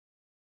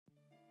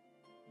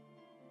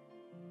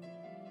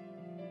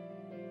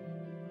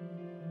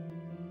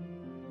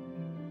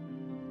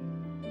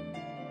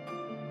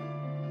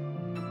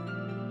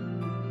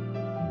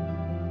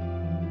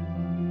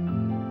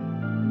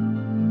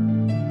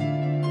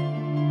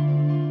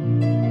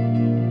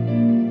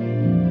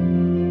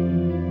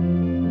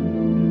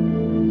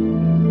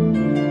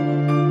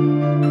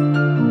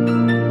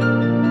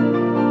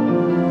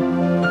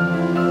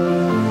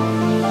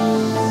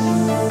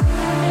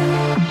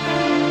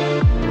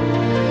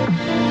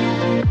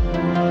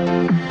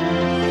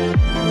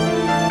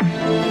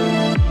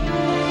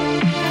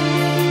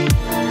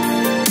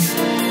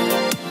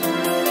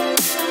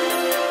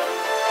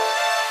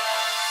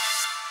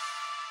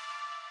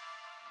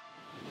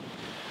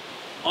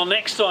Our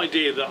next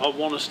idea that I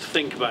want us to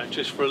think about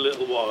just for a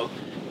little while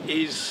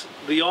is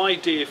the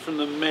idea from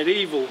the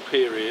medieval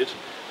period,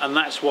 and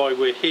that's why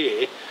we're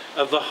here,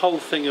 of the whole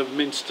thing of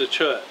Minster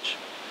Church.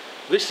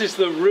 This is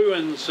the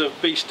ruins of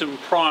Beeston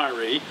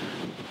Priory,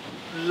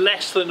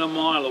 less than a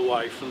mile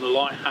away from the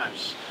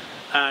lighthouse.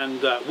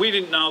 And we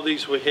didn't know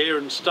these were here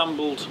and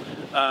stumbled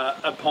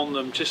upon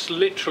them just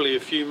literally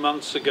a few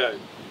months ago.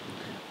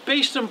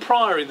 Beeston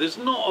Priory, there's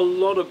not a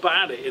lot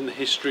about it in the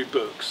history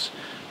books.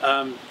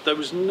 There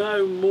was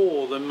no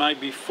more than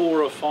maybe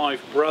 4 or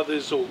 5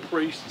 brothers or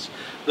priests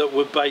that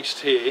were based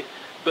here,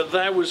 but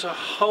there was a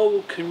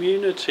whole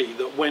community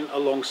that went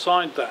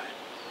alongside that.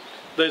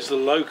 There's the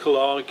local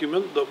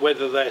argument that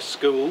whether their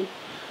school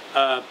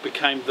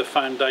became the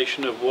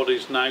foundation of what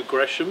is now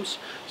Gresham's.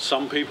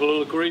 Some people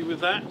will agree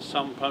with that,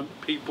 some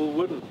people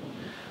wouldn't.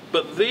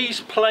 But these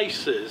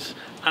places,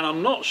 and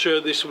I'm not sure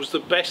this was the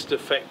best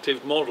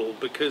effective model,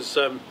 because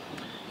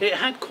it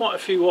had quite a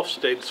few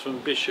Ofsteds from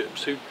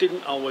bishops who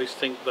didn't always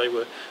think they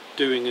were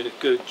doing a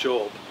good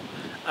job.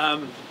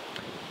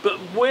 But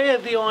where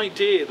the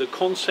idea, the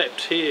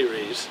concept here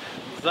is,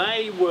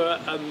 they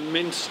were a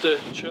Minster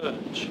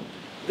church.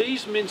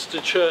 These Minster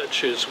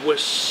churches were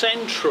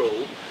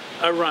central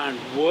around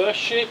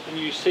worship, and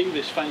you see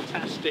this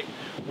fantastic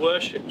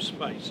worship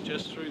space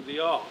just through the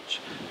arch.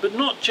 But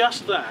not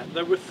just that,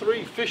 there were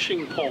 3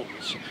 fishing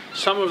ponds.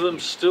 Some of them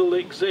still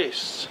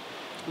exist.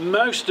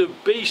 Most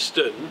of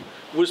Beeston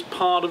was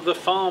part of the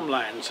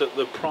farmlands that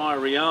the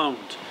Priory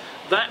owned.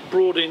 That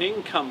brought in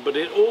income, but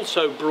it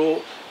also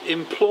brought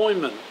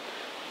employment.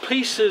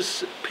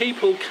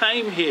 People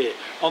came here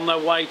on their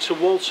way to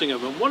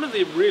Walsingham, and one of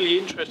the really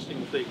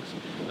interesting things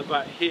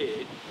about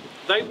here,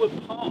 they were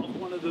part of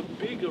one of the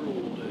bigger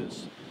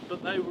orders,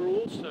 but they were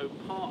also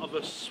part of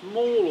a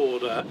small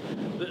order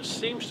that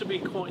seems to be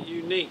quite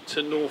unique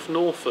to North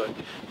Norfolk,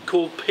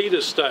 called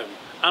Peterstone.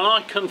 And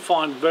I can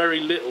find very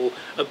little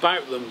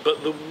about them,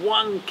 but the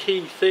one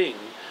key thing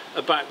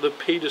about the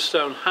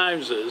Peterstone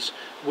houses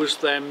was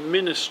their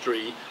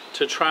ministry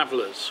to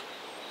travellers,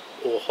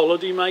 or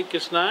holiday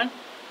makers now.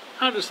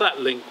 How does that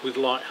link with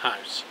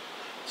Lighthouse?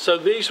 So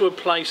these were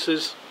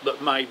places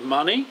that made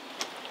money,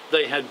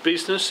 they had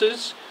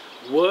businesses,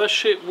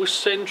 worship was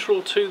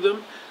central to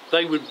them.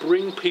 They would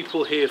bring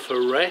people here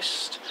for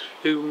rest,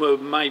 who were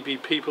maybe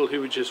people who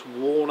were just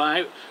worn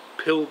out,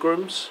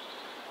 pilgrims.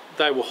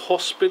 There were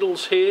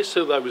hospitals here,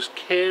 so there was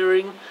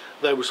caring,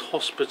 there was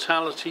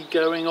hospitality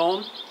going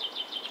on.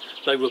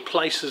 They were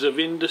places of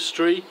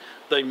industry,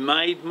 they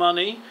made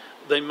money,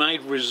 they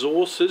made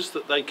resources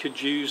that they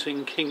could use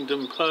in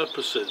kingdom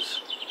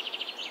purposes.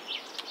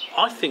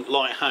 I think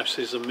Lighthouse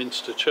is a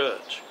Minster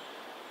church.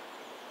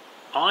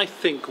 I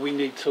think we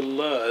need to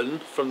learn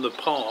from the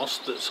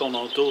past that's on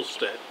our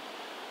doorstep.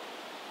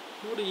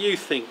 What do you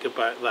think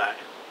about that?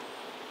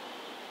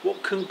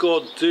 What can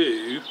God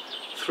do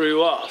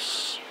through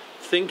us,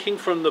 thinking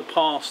from the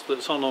past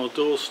that's on our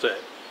doorstep?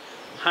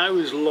 How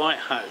is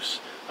Lighthouse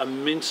a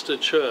Minster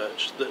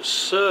church that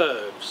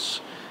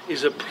serves,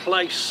 is a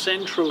place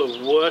central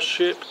of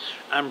worship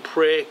and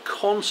prayer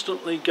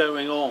constantly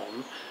going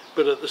on,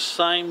 but at the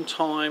same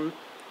time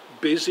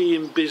busy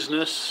in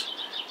business,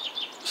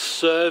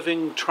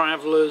 serving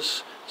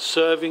travellers,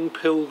 serving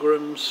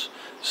pilgrims,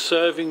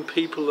 serving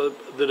people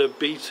that are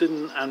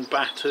beaten and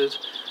battered,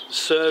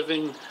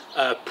 serving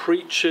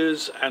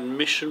preachers and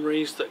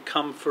missionaries that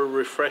come for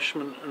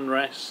refreshment and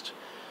rest?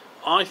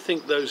 I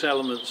think those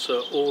elements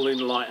are all in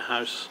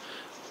Lighthouse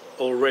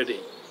already.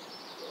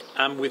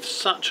 And with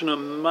such an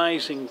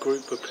amazing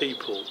group of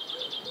people,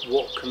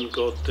 what can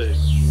God do?